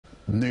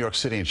New York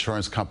City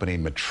insurance company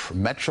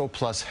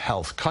MetroPlus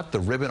Health cut the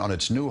ribbon on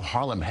its new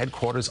Harlem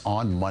headquarters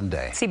on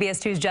Monday.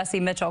 CBS 2's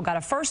Jessi Mitchell got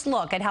a first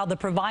look at how the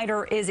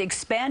provider is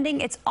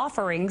expanding its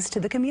offerings to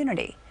the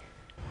community.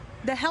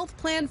 The health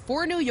plan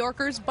for New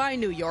Yorkers by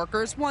New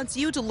Yorkers wants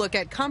you to look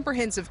at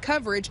comprehensive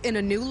coverage in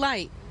a new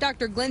light.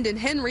 Dr. Glendon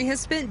Henry has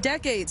spent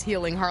decades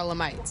healing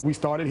Harlemites. We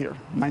started here,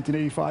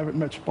 1985 at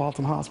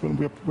Metropolitan Hospital.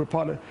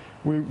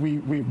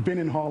 We've been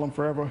in Harlem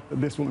forever.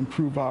 This will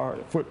improve our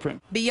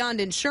footprint. Beyond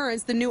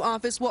insurance, the new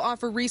office will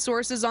offer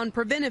resources on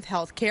preventive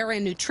health care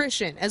and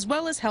nutrition, as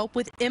well as help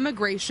with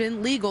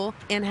immigration, legal,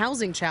 and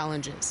housing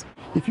challenges.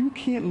 If you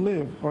can't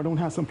live or don't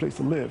have someplace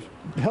to live,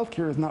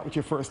 healthcare is not what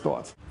your first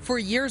thoughts. For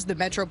years, the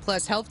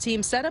MetroPlus Health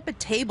team set up a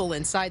table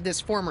inside this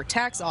former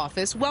tax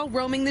office while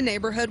roaming the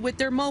neighborhood with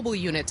their mobile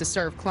unit to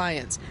serve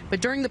clients.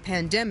 But during the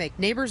pandemic,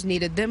 neighbors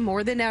needed them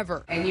more than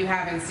ever. And you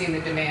haven't seen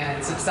the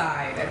demand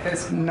subside at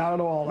this point? Not at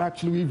all.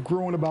 Actually, we've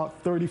grown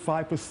about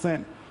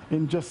 35%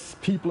 in just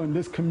people in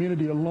this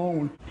community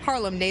alone.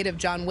 Harlem native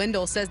John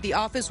Wendell says the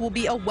office will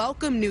be a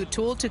welcome new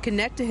tool to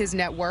connect to his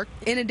network,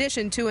 in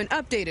addition to an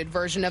updated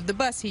version of the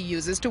bus he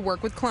uses to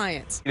work with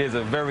clients. There's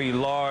a very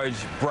large,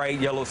 bright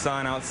yellow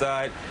sign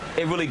outside.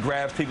 It really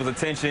grabs people's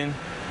attention.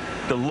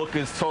 The look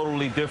is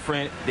totally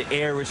different. The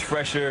air is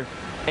fresher.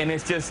 And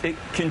it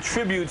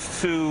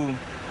contributes to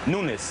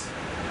newness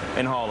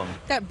in Harlem.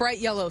 That bright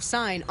yellow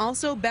sign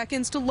also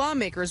beckons to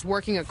lawmakers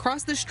working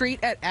across the street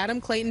at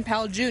Adam Clayton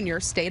Powell Jr.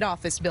 State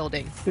Office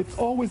Building. It's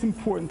always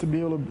important to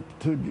be able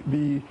to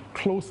be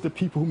close to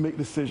people who make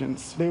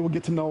decisions. They will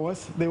get to know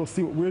us. They will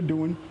see what we're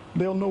doing.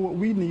 They'll know what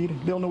we need.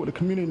 They'll know what the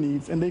community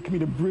needs, and they can be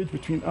the bridge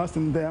between us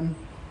and them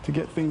to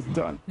get things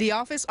done. The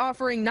office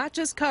offering not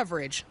just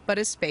coverage, but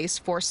a space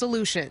for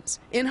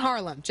solutions. In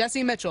Harlem,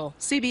 Jessi Mitchell,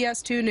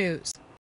 CBS 2 News.